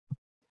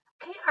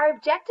Okay, our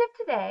objective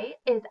today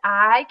is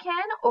I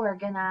can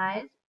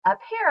organize a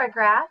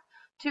paragraph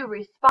to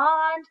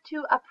respond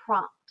to a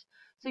prompt.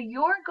 So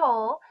your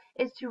goal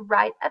is to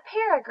write a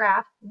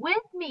paragraph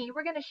with me.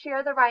 We're going to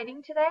share the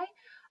writing today.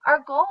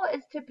 Our goal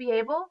is to be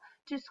able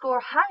to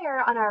score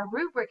higher on our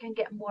rubric and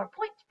get more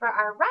points for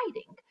our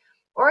writing.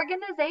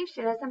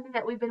 Organization is something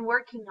that we've been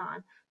working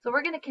on. So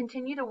we're going to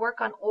continue to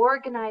work on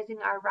organizing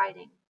our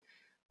writing.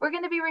 We're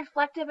going to be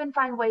reflective and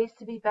find ways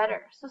to be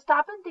better. So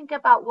stop and think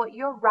about what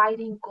your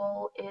writing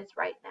goal is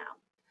right now.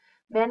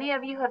 Many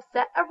of you have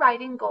set a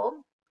writing goal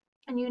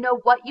and you know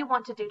what you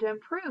want to do to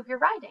improve your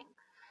writing.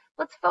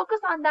 Let's focus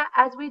on that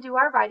as we do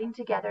our writing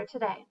together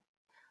today.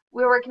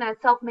 We're working on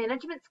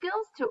self-management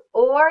skills to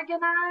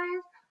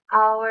organize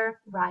our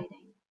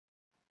writing.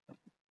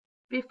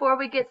 Before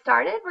we get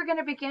started, we're going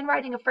to begin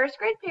writing a first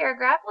grade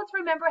paragraph. Let's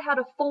remember how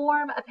to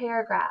form a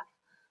paragraph.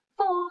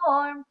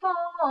 Form,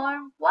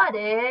 what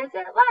is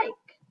it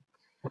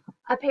like?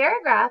 A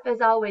paragraph is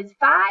always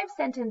 5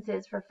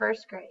 sentences for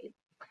first grade.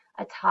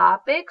 A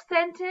topic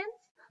sentence,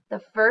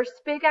 the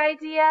first big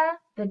idea,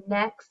 the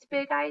next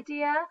big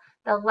idea,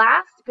 the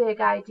last big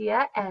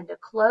idea, and a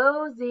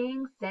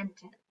closing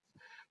sentence.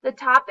 The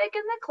topic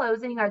and the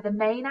closing are the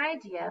main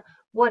idea,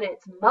 what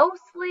it's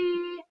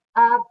mostly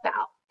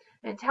about,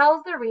 and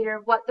tells the reader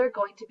what they're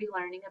going to be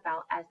learning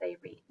about as they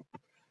read.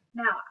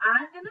 Now,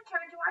 I'm going to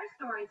turn to our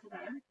story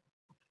today.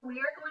 We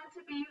are going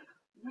to be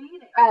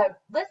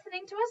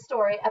listening to a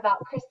story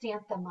about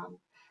chrysanthemum.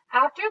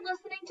 After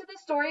listening to the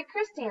story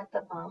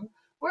Chrysanthemum,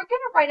 we're going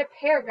to write a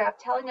paragraph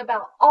telling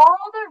about all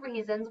the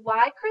reasons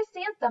why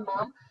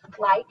Chrysanthemum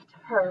liked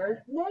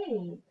her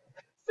name.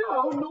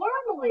 So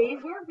normally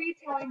we're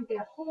retelling the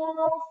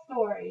whole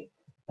story,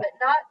 but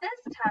not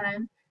this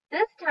time.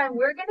 This time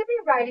we're going to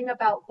be writing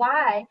about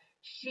why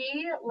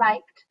she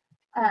liked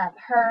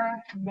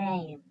her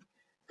name.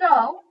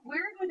 So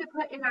we're going to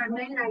put in our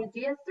main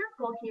idea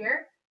circle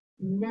here,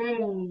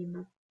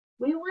 name.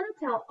 We want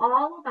to tell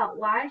all about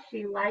why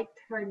she liked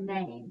her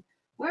name.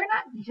 We're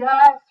not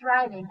just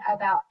writing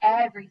about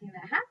everything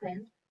that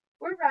happened.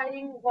 We're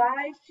writing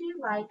why she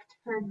liked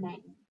her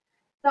name.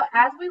 So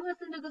as we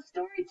listen to the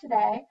story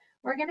today,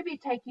 we're going to be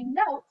taking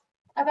notes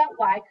about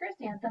why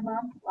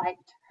Chrysanthemum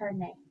liked her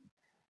name.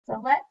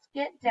 So let's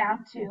get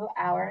down to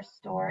our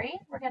story.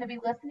 We're going to be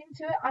listening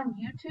to it on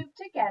YouTube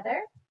together.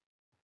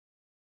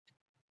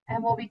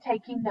 And we'll be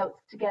taking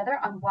notes together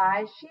on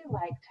why she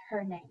liked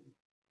her name.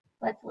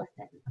 Let's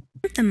listen.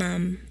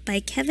 Chrysanthemum by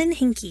Kevin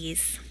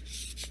Hinkes.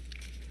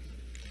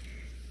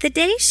 The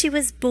day she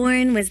was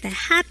born was the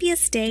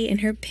happiest day in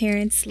her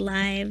parents'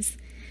 lives.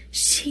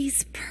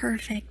 She's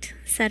perfect,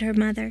 said her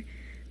mother.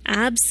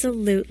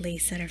 Absolutely,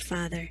 said her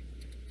father.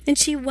 And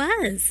she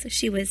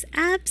was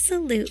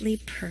absolutely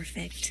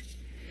perfect.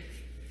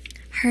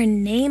 Her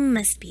name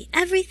must be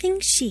everything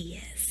she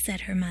is,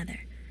 said her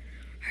mother.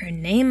 Her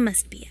name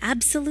must be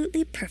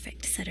absolutely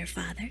perfect, said her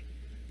father.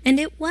 And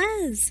it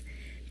was.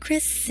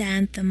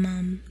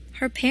 Chrysanthemum.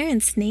 Her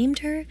parents named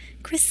her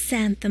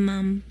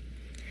Chrysanthemum.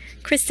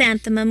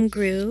 Chrysanthemum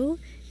grew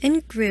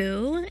and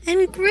grew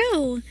and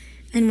grew.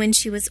 And when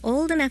she was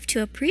old enough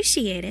to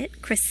appreciate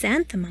it,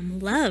 Chrysanthemum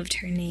loved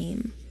her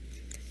name.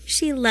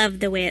 She loved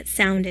the way it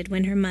sounded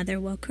when her mother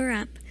woke her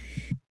up.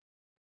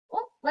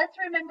 Well, let's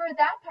remember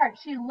that part.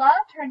 She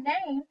loved her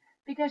name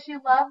because she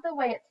loved the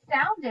way it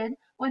sounded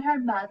when her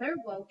mother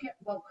woke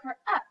her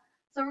up.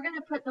 So we're going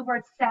to put the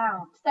word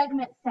sound,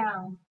 segment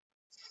sound.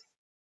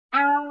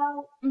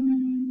 Ow,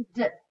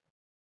 d.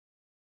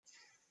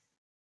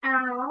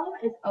 Ow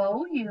is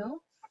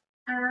O-U.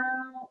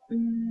 Ow,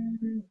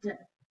 d.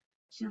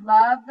 She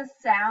loved the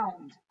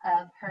sound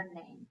of her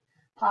name.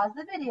 Pause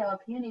the video if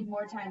you need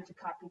more time to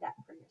copy that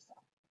for yourself.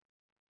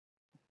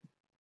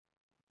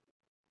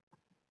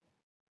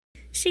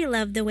 She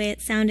loved the way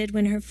it sounded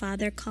when her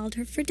father called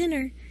her for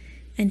dinner.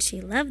 And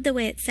she loved the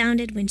way it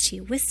sounded when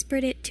she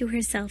whispered it to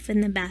herself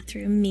in the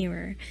bathroom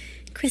mirror.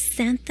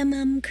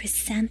 Chrysanthemum,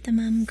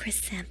 chrysanthemum,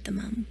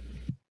 chrysanthemum.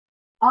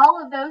 All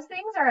of those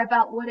things are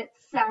about what it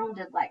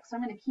sounded like. So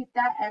I'm going to keep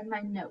that as my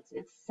notes.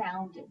 It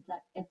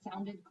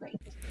sounded great.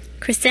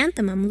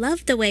 Chrysanthemum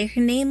loved the way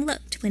her name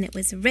looked when it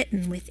was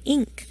written with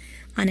ink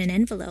on an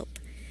envelope.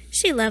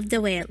 She loved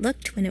the way it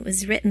looked when it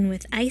was written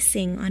with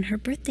icing on her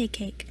birthday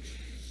cake.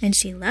 And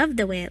she loved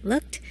the way it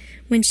looked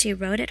when she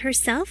wrote it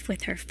herself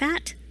with her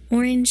fat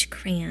orange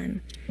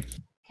crayon.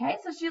 Okay,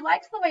 so she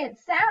likes the way it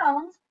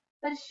sounds,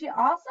 but she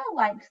also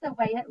likes the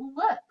way it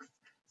looks.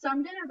 So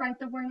I'm going to write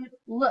the word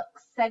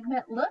looks.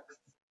 Segment looks.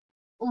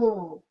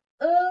 Ooh.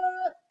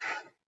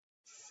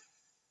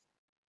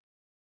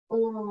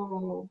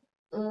 Ooh.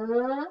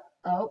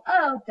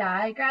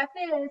 Digraph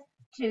is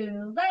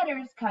 2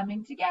 letters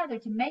coming together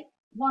to make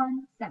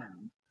one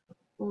sound.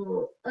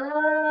 Ooh.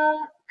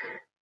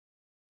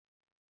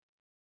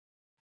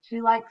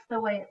 She likes the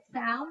way it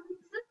sounds.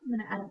 I'm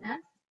going to add an S.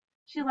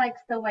 She likes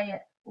the way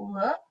it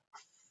looks.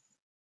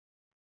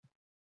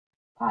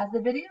 Pause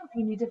the video if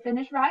you need to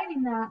finish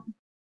writing that.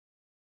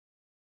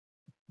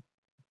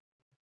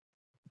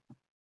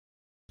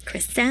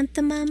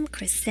 Chrysanthemum,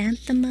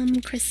 chrysanthemum,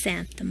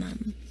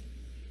 chrysanthemum.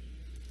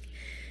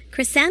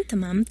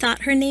 Chrysanthemum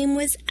thought her name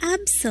was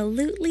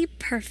absolutely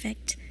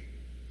perfect.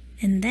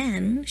 And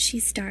then she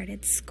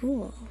started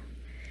school.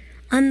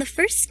 On the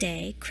first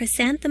day,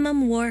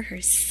 Chrysanthemum wore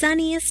her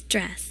sunniest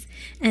dress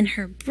and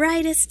her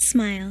brightest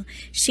smile.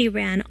 She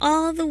ran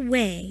all the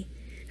way.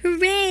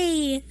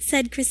 "Hooray!"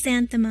 said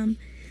Chrysanthemum.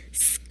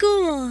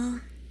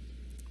 "School!"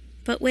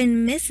 But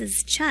when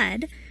Mrs.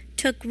 Chud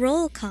took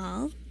roll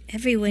call,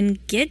 everyone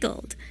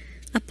giggled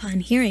upon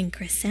hearing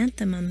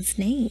Chrysanthemum's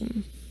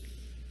name.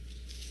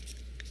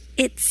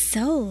 "It's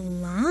so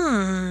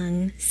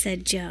long,"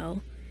 said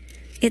Joe.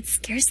 "It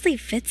scarcely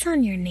fits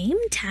on your name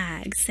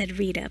tag," said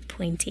Rita,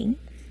 pointing.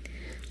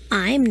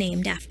 "I'm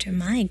named after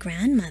my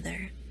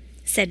grandmother,"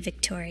 said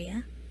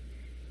Victoria.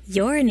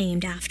 "You're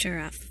named after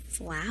a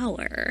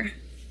flower."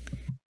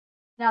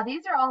 Now,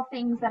 these are all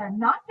things that are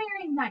not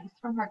very nice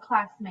from her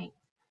classmates.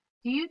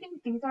 Do you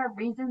think these are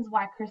reasons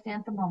why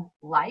Chrysanthemum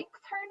likes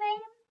her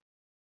name?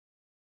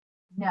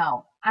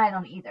 No, I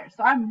don't either,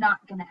 so I'm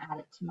not going to add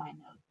it to my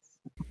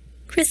notes.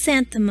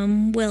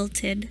 Chrysanthemum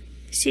wilted.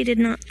 She did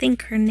not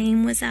think her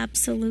name was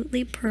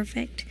absolutely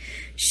perfect.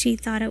 She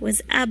thought it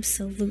was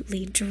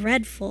absolutely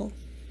dreadful.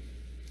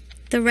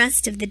 The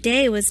rest of the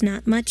day was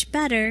not much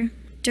better.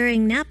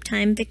 During nap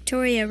time,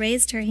 Victoria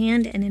raised her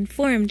hand and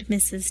informed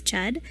Mrs.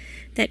 Chud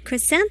that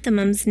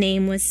Chrysanthemum's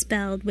name was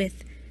spelled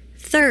with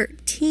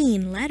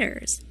 13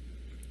 letters.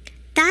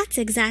 "That's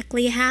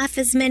exactly half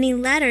as many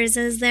letters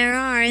as there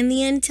are in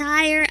the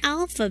entire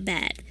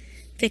alphabet,"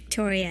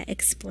 Victoria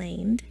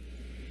explained.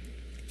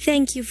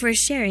 "Thank you for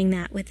sharing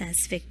that with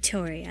us,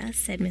 Victoria,"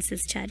 said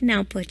Mrs. Chud.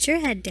 "Now put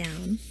your head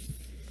down."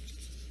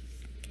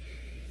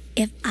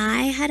 "If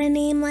I had a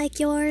name like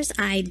yours,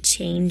 I'd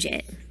change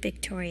it,"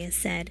 Victoria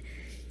said,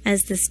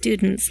 as the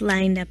students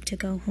lined up to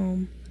go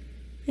home.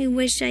 "I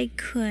wish I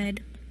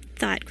could,"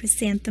 thought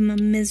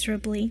Chrysanthemum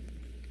miserably.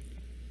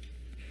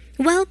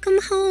 "Welcome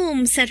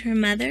home," said her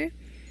mother.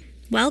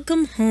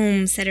 "Welcome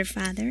home," said her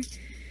father.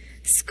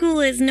 "School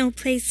is no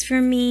place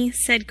for me,"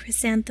 said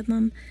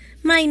Chrysanthemum.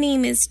 "My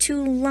name is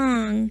too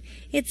long.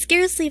 It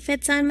scarcely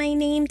fits on my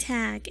name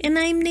tag, and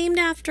I'm named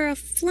after a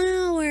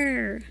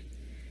flower."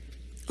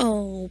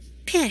 "Oh,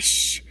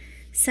 pish,"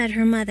 said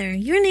her mother.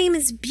 "Your name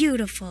is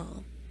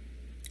beautiful."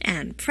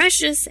 "And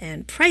precious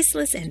and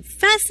priceless and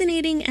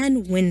fascinating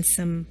and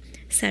winsome,"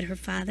 said her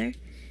father.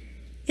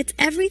 "It's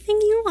everything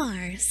you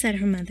are," said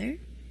her mother.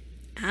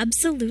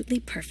 "Absolutely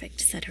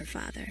perfect," said her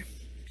father.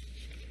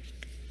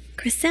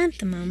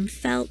 Chrysanthemum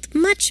felt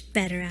much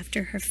better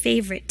after her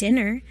favorite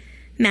dinner,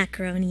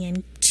 macaroni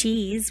and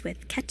cheese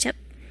with ketchup,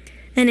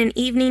 and an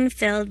evening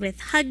filled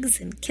with hugs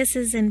and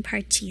kisses and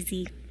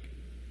parcheesi.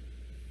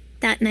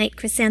 That night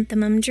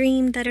Chrysanthemum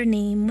dreamed that her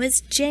name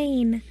was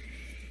Jane.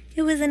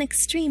 It was an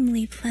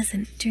extremely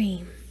pleasant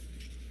dream.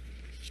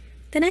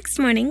 The next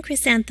morning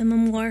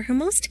Chrysanthemum wore her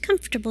most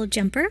comfortable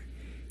jumper.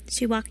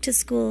 She walked to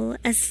school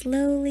as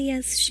slowly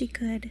as she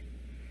could.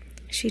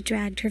 She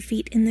dragged her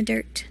feet in the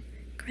dirt.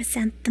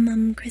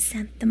 "Chrysanthemum,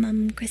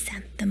 chrysanthemum,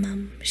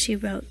 chrysanthemum," she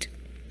wrote.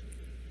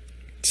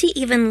 "She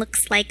even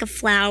looks like a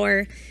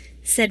flower,"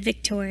 said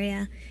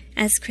Victoria,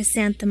 as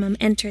Chrysanthemum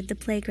entered the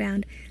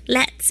playground.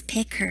 "Let's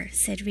pick her,"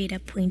 said Rita,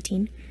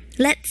 pointing.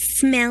 "Let's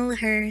smell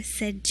her,"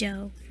 said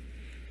Joe.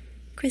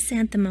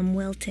 Chrysanthemum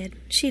wilted.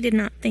 She did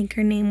not think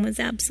her name was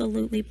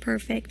absolutely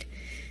perfect.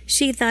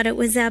 She thought it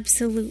was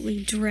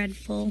absolutely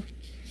dreadful.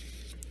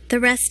 The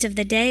rest of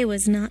the day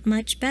was not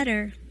much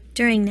better.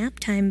 During nap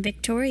time,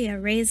 Victoria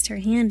raised her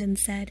hand and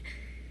said,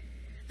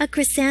 "A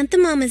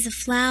chrysanthemum is a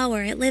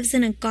flower. It lives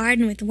in a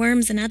garden with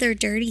worms and other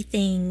dirty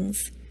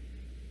things."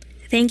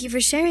 "Thank you for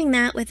sharing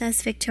that with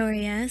us,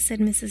 Victoria," said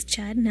Mrs.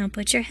 Chud. "Now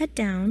put your head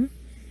down."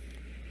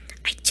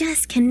 "I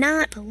just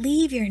cannot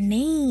believe your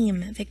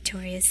name,"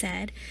 Victoria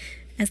said,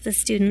 as the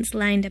students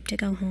lined up to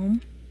go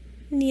home.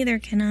 "Neither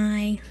can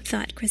I,"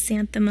 thought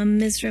Chrysanthemum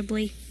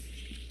miserably.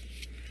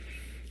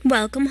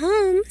 "Welcome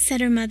home,"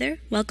 said her mother.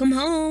 "Welcome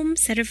home,"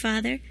 said her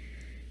father.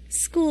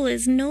 "School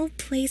is no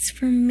place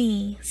for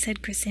me,"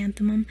 said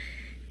Chrysanthemum.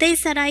 "They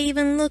said I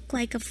even look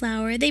like a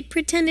flower. They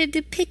pretended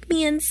to pick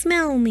me and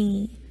smell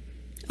me."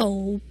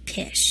 "Oh,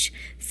 pish,"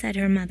 said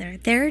her mother.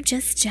 "They're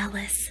just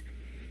jealous."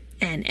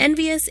 "And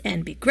envious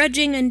and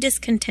begrudging and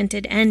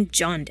discontented and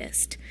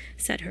jaundiced,"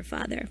 said her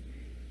father.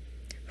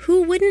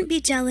 "Who wouldn't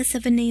be jealous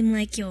of a name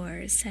like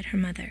yours?" said her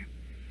mother.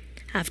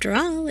 "After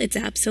all, it's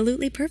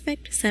absolutely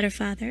perfect," said her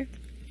father.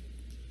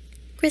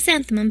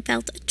 Chrysanthemum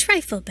felt a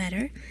trifle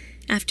better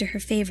after her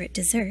favorite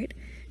dessert,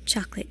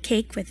 chocolate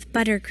cake with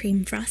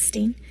buttercream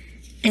frosting,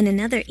 and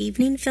another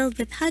evening filled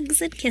with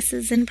hugs and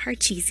kisses and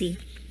parcheesi.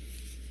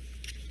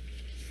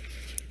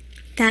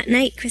 That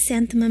night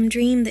Chrysanthemum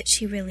dreamed that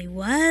she really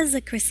was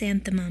a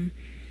chrysanthemum.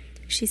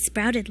 She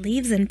sprouted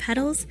leaves and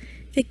petals.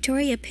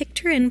 Victoria picked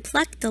her and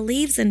plucked the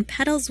leaves and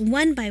petals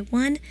one by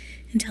one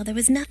until there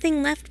was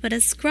nothing left but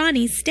a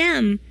scrawny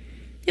stem.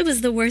 It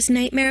was the worst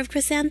nightmare of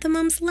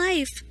Chrysanthemum's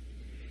life.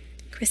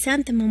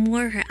 Chrysanthemum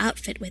wore her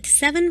outfit with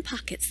 7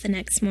 pockets the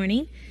next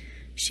morning.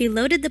 She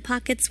loaded the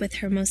pockets with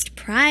her most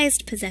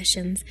prized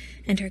possessions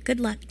and her good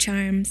luck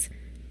charms.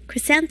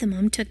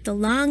 Chrysanthemum took the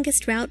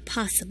longest route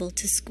possible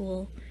to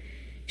school.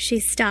 She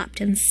stopped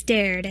and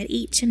stared at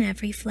each and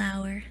every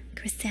flower.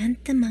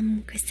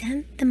 Chrysanthemum,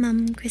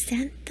 chrysanthemum,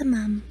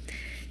 chrysanthemum,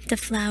 the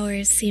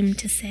flowers seemed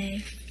to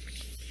say.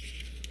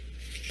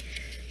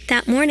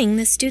 That morning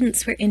the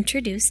students were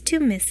introduced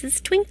to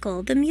Mrs.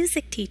 Twinkle, the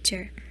music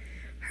teacher.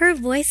 Her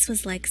voice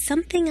was like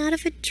something out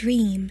of a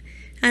dream,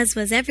 as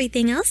was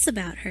everything else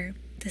about her.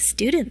 The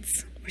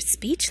students were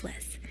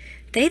speechless.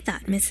 They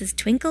thought Mrs.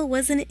 Twinkle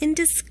was an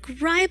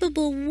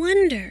indescribable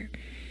wonder.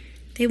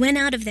 They went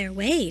out of their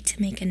way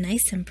to make a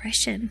nice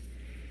impression.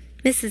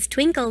 Mrs.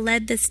 Twinkle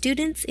led the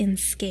students in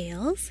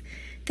scales.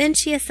 Then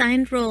she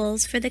assigned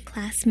roles for the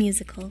class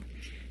musical.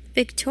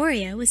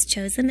 Victoria was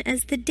chosen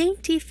as the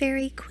dainty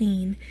fairy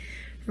queen.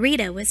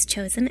 Rita was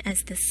chosen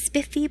as the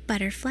spiffy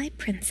butterfly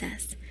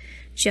princess.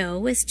 Jo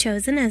was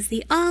chosen as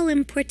the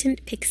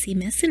all-important pixie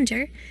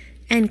messenger,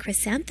 and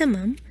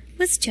Chrysanthemum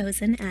was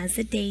chosen as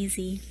a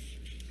daisy.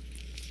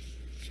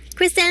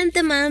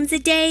 Chrysanthemum's a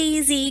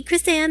daisy,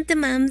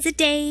 chrysanthemum's a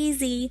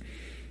daisy,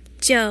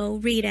 Jo,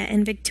 Rita,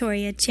 and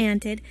Victoria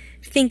chanted,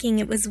 thinking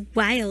it was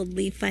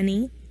wildly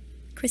funny.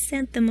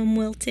 Chrysanthemum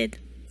wilted.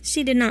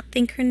 She did not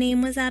think her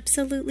name was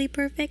absolutely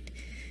perfect.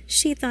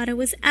 She thought it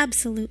was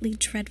absolutely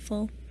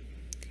dreadful.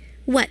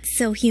 "What's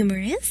so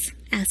humorous?"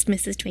 asked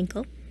Mrs.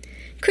 Twinkle.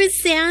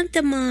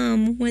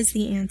 "Chrysanthemum," was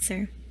the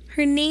answer.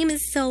 "Her name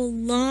is so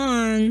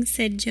long,"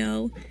 said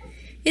Jo.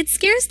 "It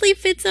scarcely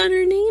fits on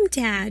her name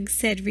tag,"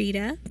 said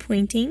Rita,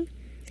 pointing.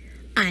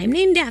 "I'm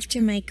named after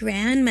my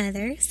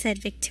grandmother," said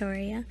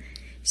Victoria.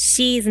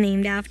 "She's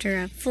named after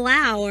a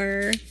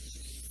flower."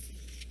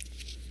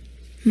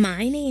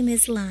 "My name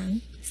is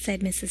long,"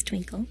 said Mrs.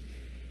 Twinkle.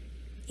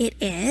 "It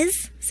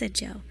is?" said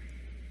Jo.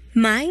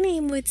 "My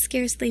name would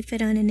scarcely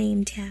fit on a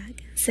name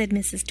tag," said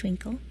Mrs.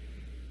 Twinkle.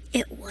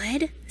 "It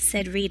would,"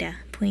 said Rita,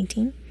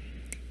 pointing.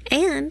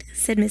 "And,"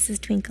 said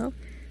Mrs. Twinkle,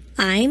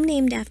 "I'm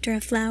named after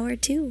a flower,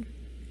 too."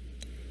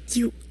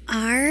 "You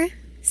are?"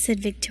 said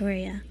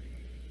Victoria.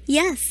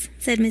 "Yes,"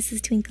 said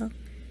Mrs. Twinkle.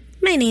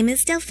 "My name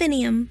is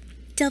Delphinium,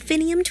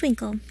 Delphinium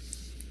Twinkle.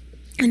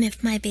 And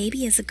if my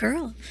baby is a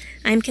girl,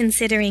 I'm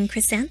considering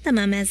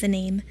Chrysanthemum as a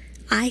name.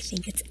 I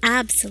think it's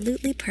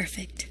absolutely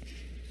perfect."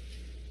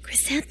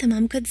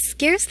 Chrysanthemum could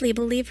scarcely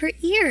believe her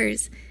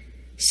ears.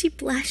 She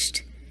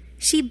blushed.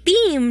 She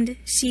beamed.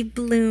 She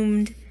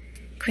bloomed.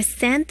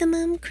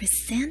 Chrysanthemum,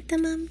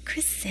 chrysanthemum,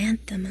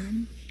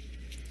 chrysanthemum.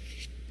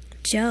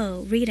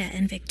 Jo, Rita,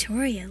 and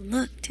Victoria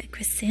looked at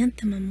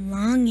Chrysanthemum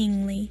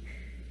longingly.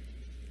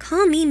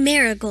 "Call me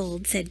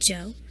Marigold," said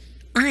Jo.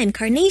 "I'm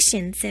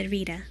Carnation," said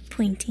Rita,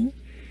 pointing.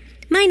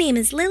 "My name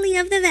is Lily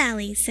of the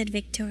Valley," said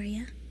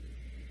Victoria.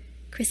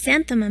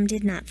 Chrysanthemum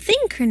did not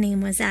think her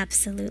name was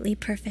absolutely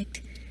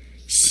perfect.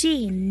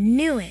 She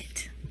knew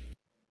it.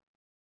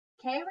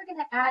 Okay, we're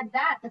going to add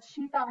that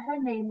she thought her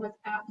name was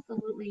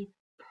absolutely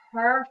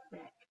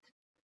perfect.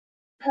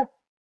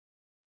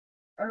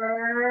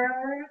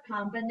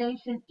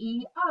 Combination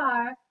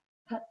ER.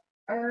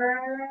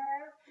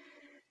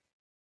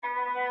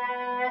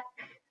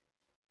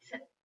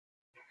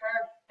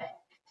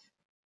 Perfect.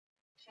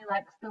 She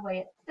likes the way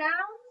it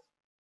sounds,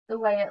 the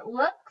way it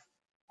looks,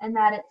 and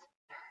that it's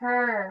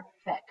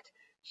perfect.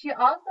 She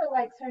also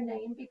likes her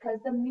name because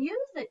the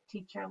music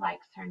teacher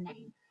likes her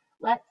name.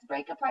 Let's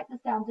break apart the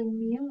sounds in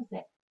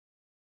music.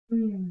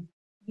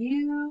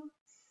 You,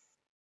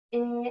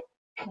 it,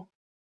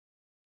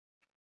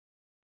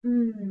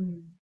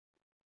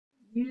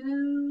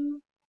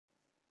 you,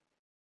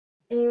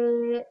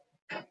 it,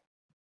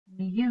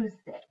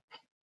 music.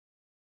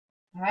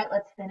 All right,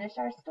 let's finish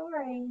our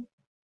story.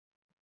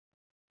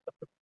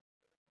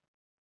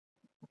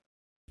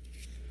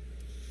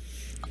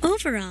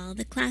 Overall,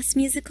 the class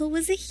musical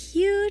was a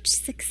huge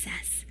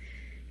success.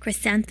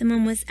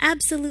 Chrysanthemum was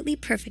absolutely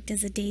perfect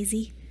as a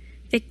daisy.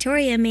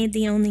 Victoria made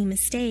the only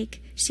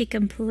mistake. She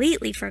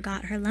completely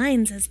forgot her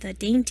lines as the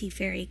dainty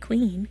fairy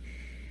queen.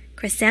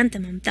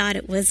 Chrysanthemum thought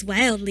it was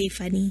wildly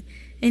funny,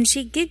 and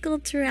she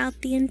giggled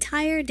throughout the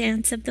entire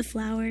dance of the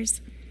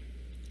flowers.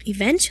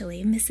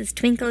 Eventually, Mrs.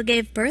 Twinkle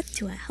gave birth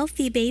to a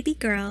healthy baby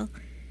girl,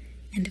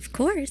 and of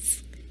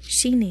course,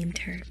 she named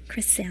her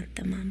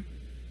Chrysanthemum.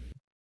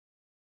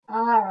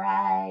 All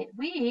right,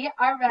 we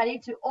are ready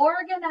to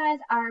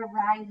organize our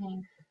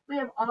writing. We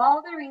have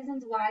all the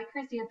reasons why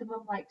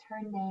Chrysanthemum liked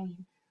her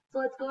name. So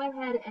let's go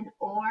ahead and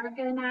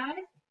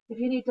organize. If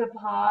you need to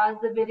pause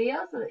the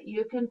video so that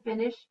you can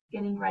finish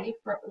getting ready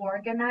for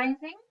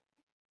organizing.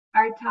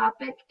 Our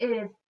topic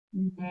is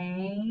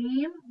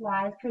name.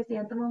 Why has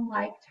Chrysanthemum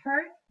liked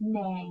her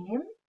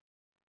name?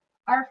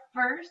 Our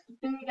first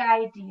big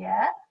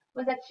idea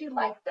was that she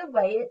liked the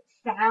way it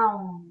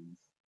sounds.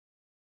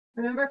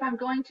 Remember, if I'm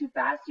going too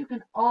fast, you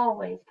can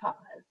always pause.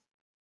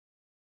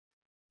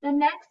 The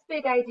next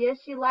big idea,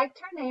 she liked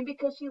her name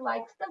because she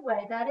likes the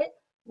way that it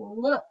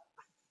looks.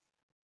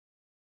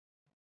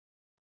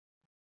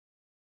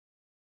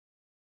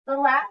 The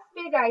last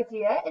big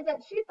idea is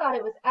that she thought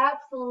it was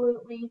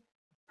absolutely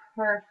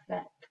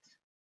perfect.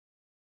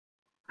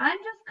 I'm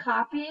just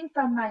copying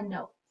from my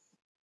notes,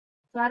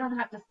 so I don't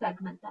have to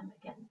segment them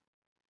again.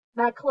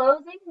 My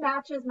closing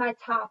matches my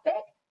topic,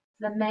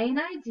 the main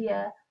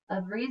idea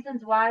of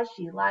reasons why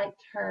she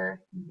liked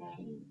her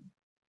name.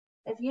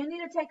 If you need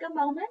to take a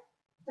moment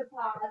to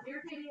pause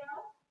your video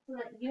so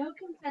that you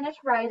can finish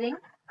writing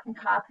and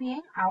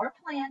copying our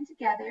plan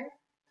together,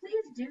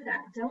 please do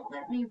that. Don't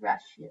let me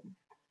rush you.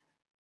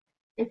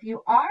 If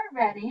you are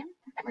ready,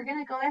 we're going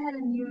to go ahead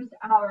and use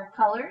our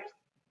colors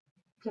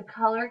to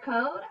color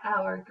code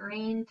our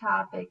green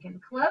topic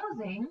and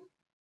closing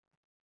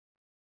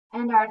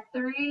and our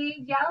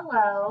 3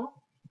 yellow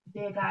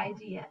big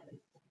ideas.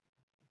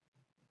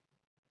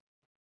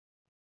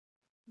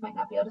 You might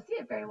not be able to see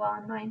it very well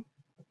on mine.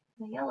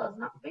 The yellow is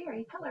not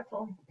very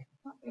colorful,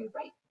 not very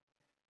bright.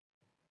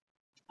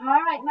 All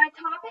right, my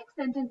topic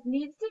sentence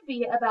needs to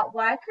be about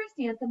why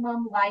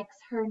Chrysanthemum likes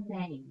her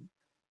name.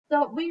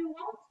 So we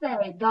won't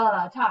say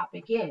the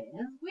topic is,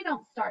 we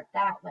don't start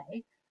that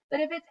way. But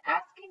if it's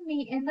asking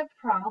me in the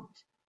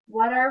prompt,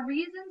 what are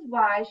reasons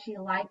why she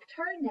liked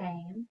her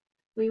name,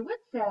 we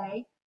would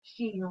say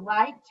she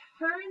liked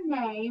her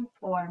name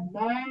for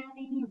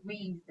many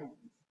reasons.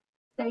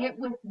 Say it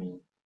with me.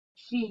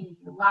 She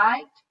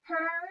liked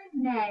her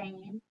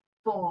name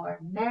for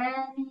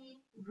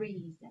many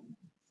reasons.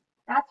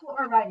 That's what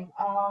we're writing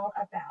all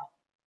about.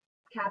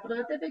 Capital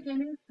at the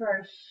beginning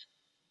for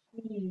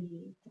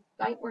she,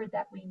 sight word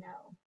that we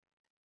know.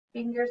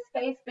 Finger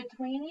space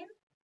between,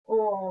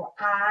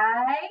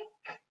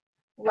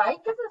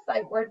 like is a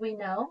sight word we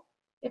know.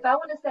 If I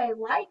want to say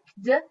liked,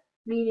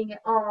 meaning it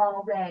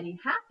already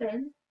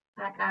happened,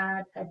 I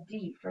add a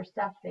D for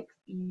suffix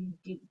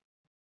ed.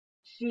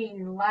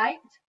 She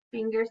liked,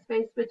 finger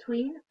space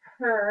between,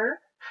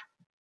 her,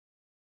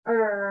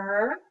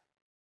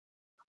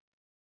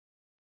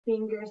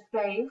 finger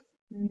space,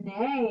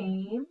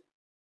 name.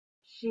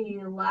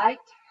 She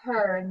liked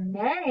her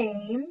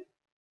name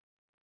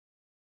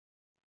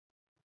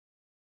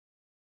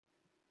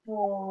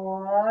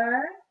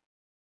for,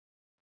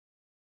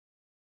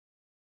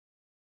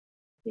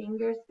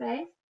 finger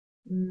space,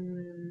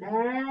 many,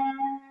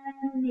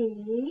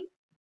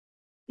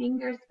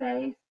 finger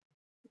space,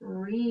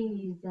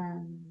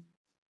 reasons.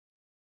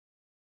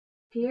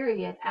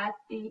 Period at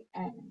the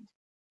end.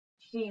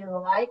 She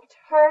liked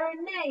her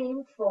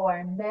name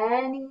for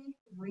many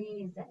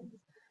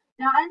reasons.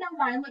 Now, I know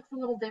mine looks a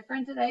little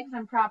different today because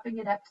I'm propping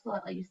it up so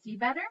that you see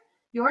better.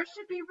 Yours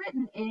should be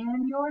written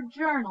in your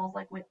journals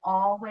like we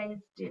always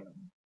do.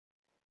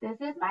 This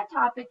is my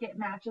topic. It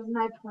matches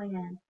my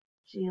plan.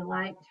 She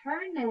liked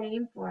her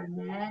name for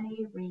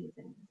many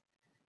reasons.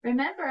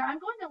 Remember, I'm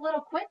going a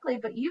little quickly,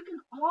 but you can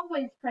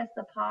always press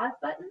the pause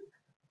button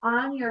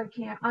on your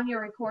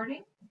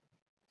recording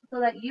so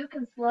that you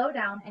can slow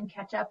down and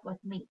catch up with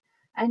me.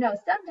 I know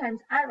sometimes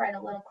I write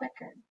a little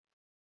quicker.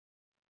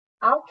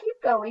 I'll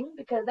keep going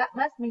because that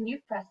must mean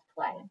you've pressed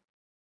play.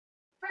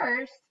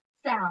 First,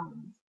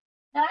 sounds.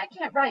 Now I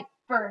can't write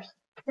first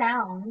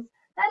sounds.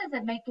 That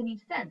doesn't make any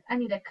sense. I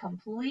need a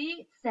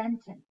complete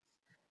sentence.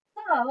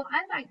 So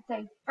I might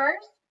say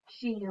first,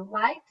 she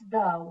liked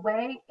the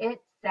way it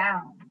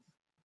sounds.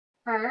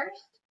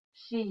 First,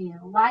 she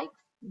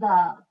likes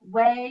the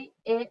way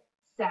it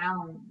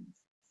sounds.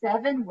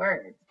 7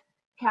 words.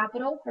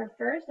 Capital for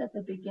first at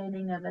the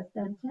beginning of a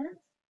sentence.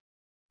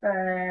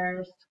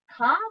 First,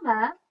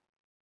 comma,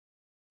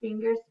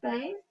 finger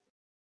space,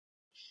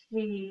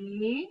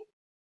 she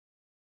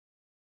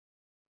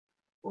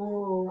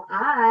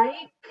like.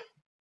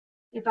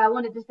 If I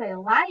wanted to say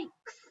likes,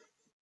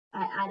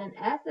 I add an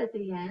S at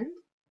the end.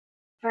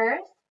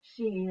 First,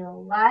 she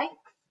likes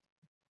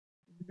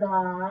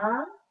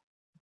the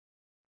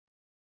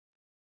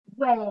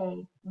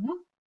way.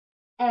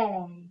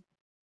 A.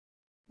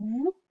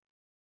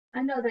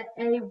 I know that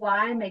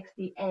AY makes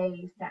the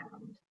A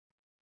sound.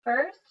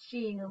 First,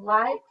 she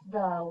likes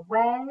the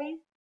way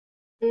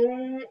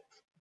it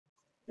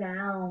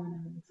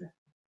sounds.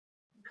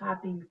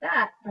 Copying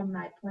that from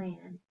my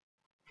plan.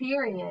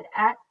 Period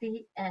at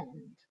the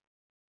end.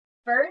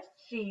 First,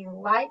 she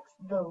likes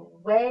the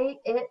way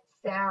it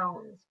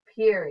sounds.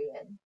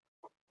 Period.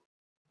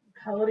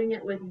 Coding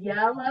it with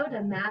yellow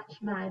to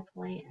match my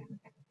plan.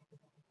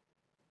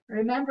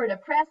 Remember to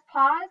press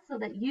pause so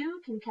that you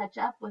can catch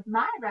up with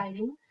my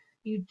writing.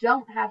 You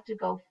don't have to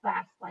go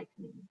fast like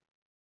me.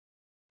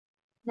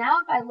 Now,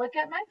 if I look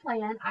at my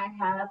plan, I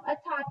have a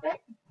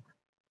topic.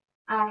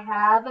 I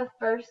have a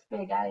first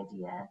big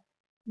idea.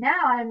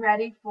 Now I'm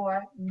ready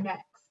for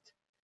next.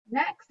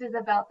 Next is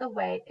about the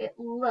way it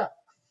looks.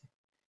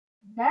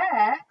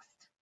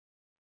 Next,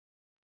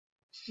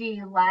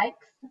 she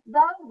likes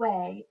the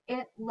way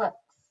it looks.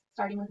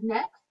 Starting with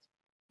next.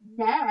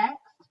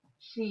 Next,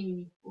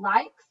 she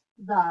likes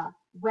the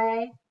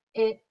way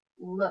it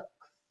looks.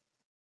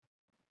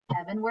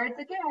 7 words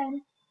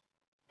again.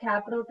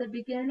 Capital at the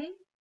beginning.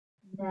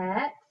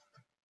 Next,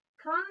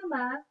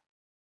 comma.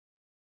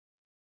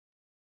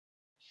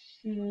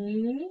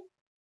 She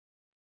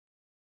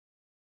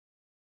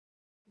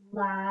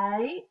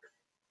likes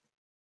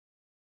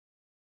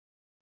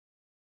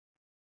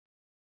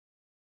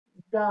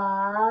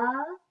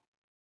the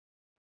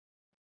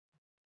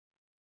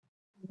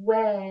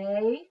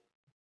way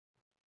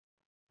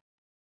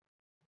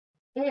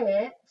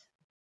it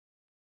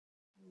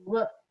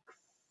looks.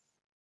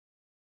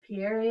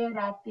 Period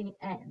at the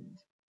end.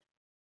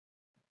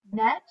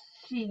 Next,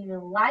 she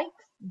likes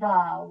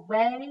the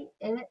way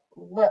it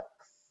looks.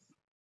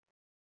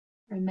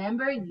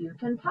 Remember, you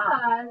can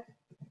pause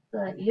so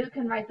that you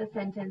can write the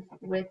sentence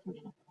with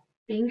me.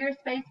 Finger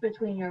space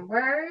between your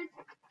words,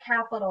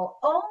 capital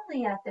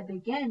only at the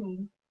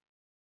beginning,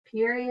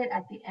 period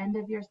at the end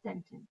of your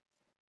sentence.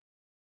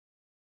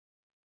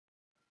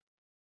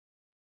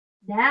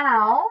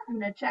 Now, I'm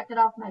going to check it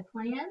off my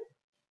plan.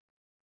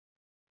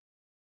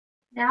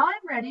 Now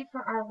I'm ready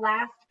for our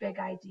last big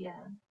idea.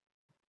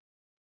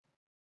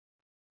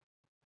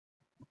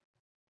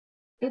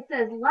 It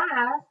says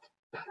last,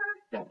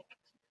 perfect.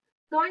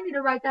 So I need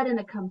to write that in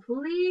a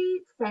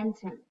complete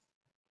sentence.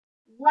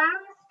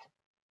 Last,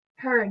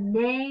 her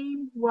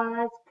name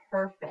was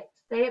perfect.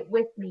 Say it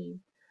with me.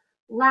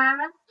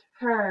 Last,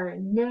 her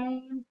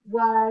name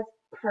was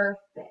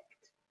perfect.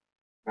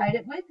 Write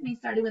it with me,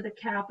 starting with a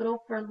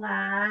capital for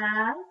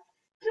last,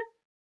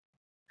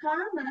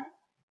 comma,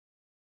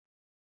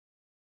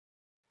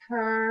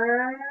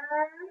 her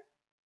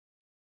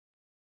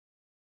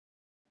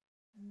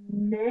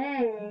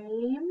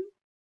name,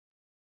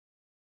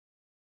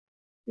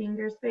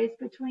 finger space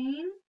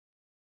between,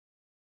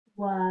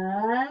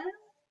 was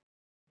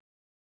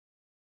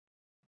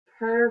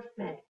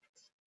perfect.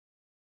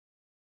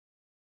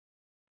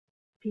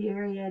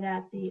 Period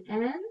at the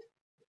end.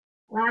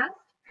 Last,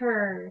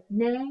 her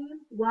name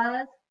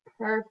was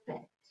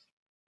perfect.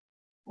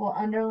 We'll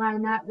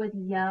underline that with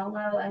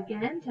yellow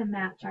again to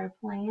match our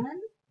plan.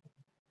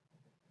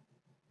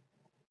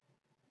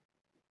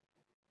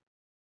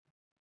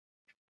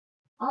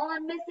 All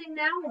I'm missing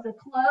now is a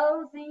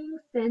closing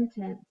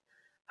sentence.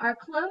 Our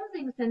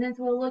closing sentence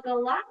will look a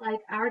lot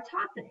like our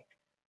topic.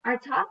 Our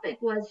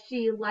topic was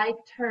she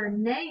liked her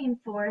name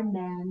for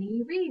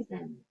many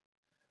reasons.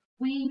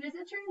 We use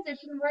a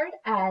transition word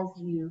as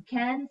you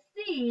can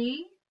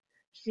see.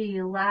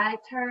 She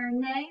liked her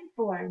name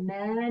for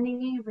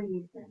many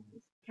reasons.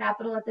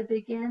 Capital at the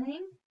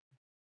beginning.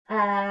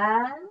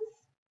 As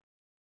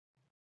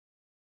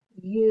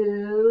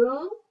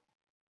you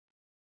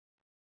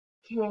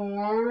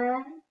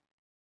can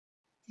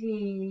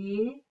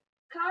see,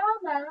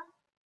 comma,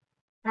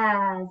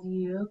 as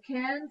you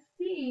can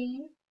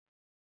see,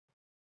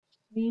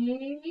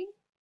 she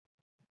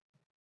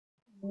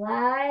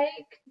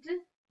liked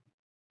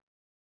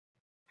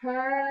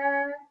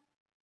her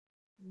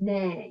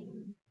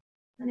name.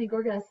 I think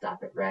we're going to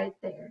stop it right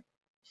there.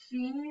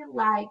 She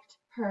liked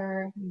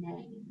her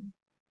name.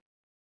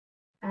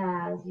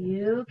 As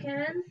you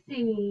can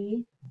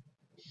see,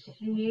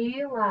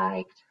 she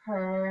liked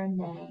her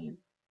name.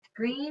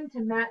 Green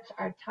to match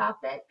our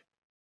topic.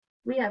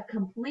 We have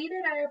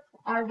completed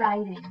our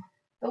writing,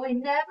 but we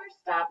never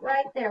stop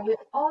right there. We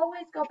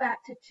always go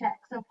back to check.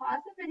 So pause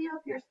the video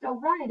if you're still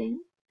writing.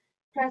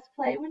 Press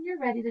play when you're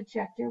ready to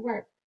check your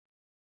work.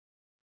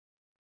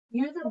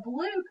 Use a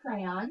blue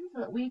crayon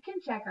so that we can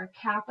check our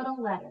capital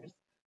letters.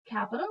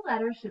 Capital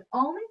letters should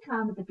only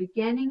come at the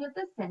beginning of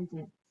the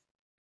sentence.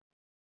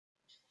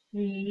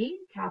 She,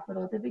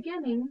 capital at the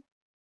beginning,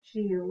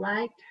 she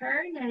liked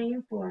her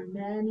name for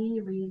many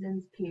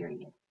reasons,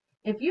 period.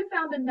 If you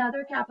found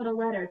another capital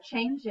letter,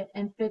 change it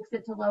and fix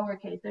it to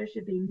lowercase. There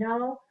should be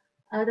no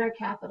other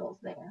capitals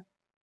there.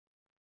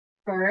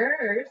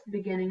 First,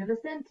 beginning of the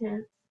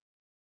sentence.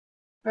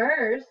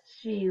 First,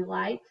 she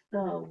liked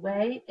the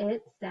way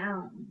it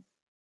sounds.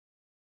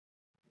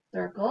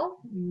 Circle.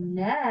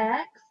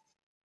 Next,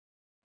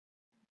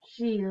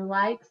 she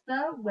likes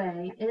the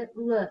way it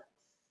looks.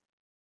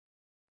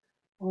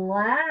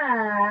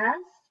 Last,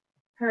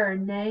 her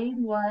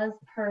name was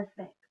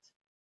perfect.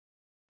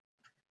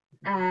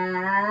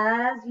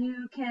 As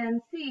you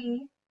can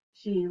see,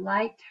 she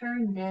liked her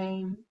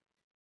name.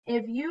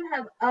 If you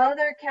have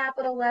other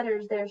capital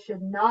letters, there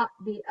should not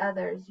be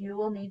others. You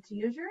will need to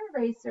use your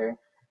eraser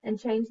and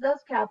change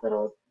those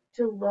capitals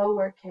to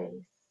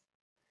lowercase.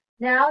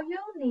 Now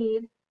you'll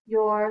need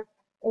your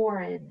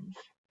orange.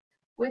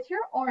 With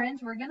your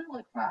orange, we're going to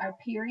look for our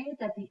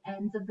periods at the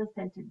ends of the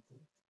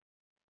sentences.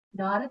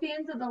 Not at the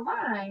ends of the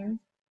lines,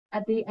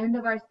 at the end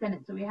of our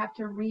sentence. So we have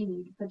to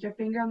read. Put your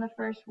finger on the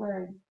first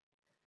word.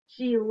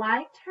 She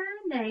liked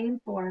her name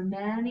for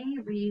many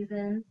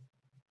reasons,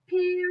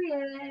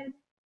 period.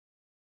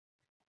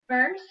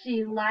 First,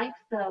 she likes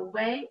the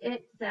way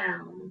it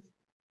sounds,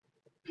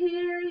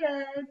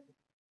 period.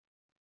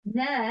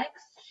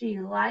 Next, she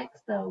likes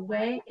the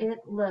way it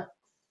looks,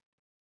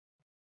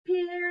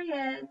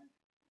 period.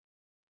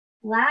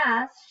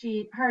 Last,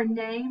 her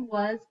name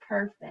was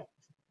perfect,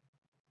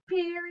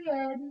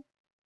 period.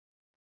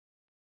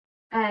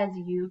 As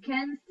you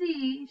can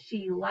see,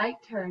 she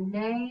liked her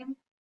name,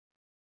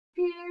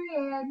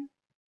 period.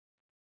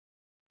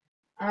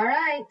 All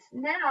right,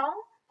 now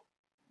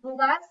the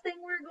last thing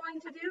we're going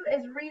to do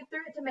is read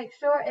through it to make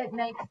sure it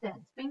makes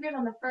sense. Fingers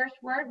on the first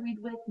word, read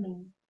with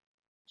me.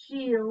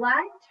 She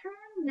liked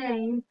her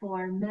name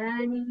for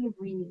many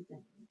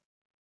reasons.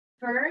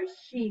 First,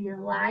 she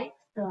liked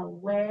the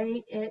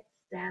way it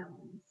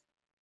sounds.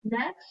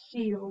 Next,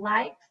 she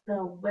likes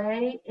the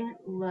way it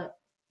looks.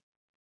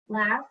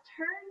 Last,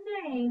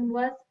 her name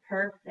was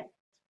perfect.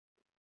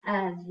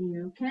 As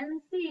you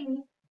can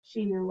see,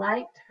 she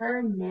liked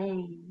her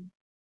name.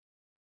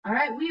 All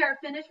right, we are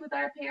finished with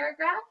our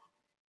paragraph.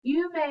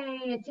 You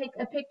may take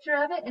a picture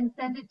of it and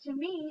send it to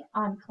me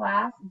on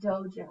Class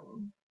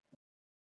Dojo.